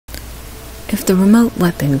If the remote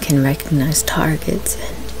weapon can recognize targets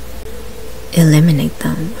and eliminate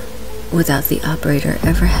them without the operator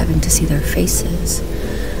ever having to see their faces,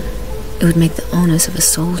 it would make the onus of a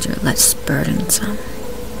soldier less burdensome.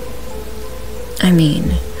 I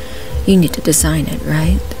mean, you need to design it,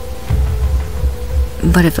 right?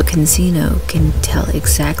 But if a casino can tell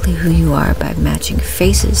exactly who you are by matching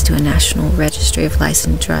faces to a national registry of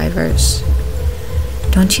licensed drivers,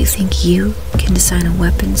 don't you think you can design a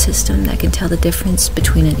weapon system that can tell the difference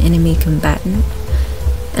between an enemy combatant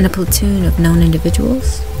and a platoon of known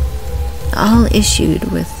individuals, all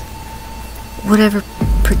issued with whatever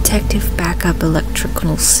protective backup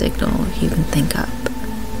electrical signal you can think up?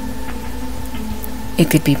 It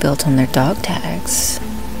could be built on their dog tags.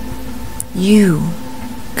 You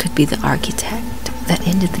could be the architect that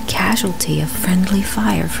ended the casualty of friendly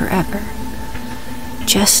fire forever.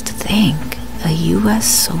 Just think, a US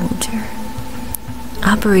soldier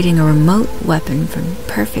operating a remote weapon from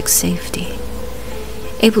perfect safety,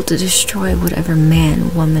 able to destroy whatever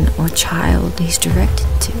man, woman, or child he's directed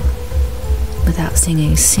to without seeing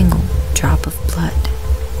a single drop of blood,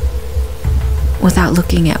 without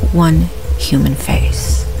looking at one human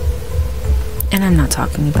face. And I'm not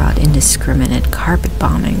talking about indiscriminate carpet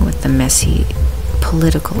bombing with the messy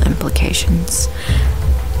political implications.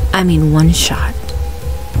 I mean one shot,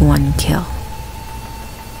 one kill.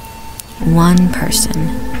 One person,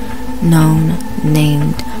 known,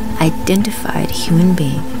 named, identified human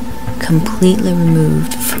being, completely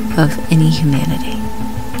removed of any humanity,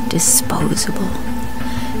 disposable,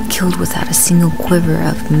 killed without a single quiver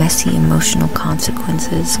of messy emotional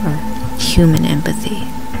consequences or human empathy.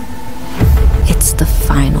 It's the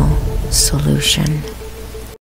final solution.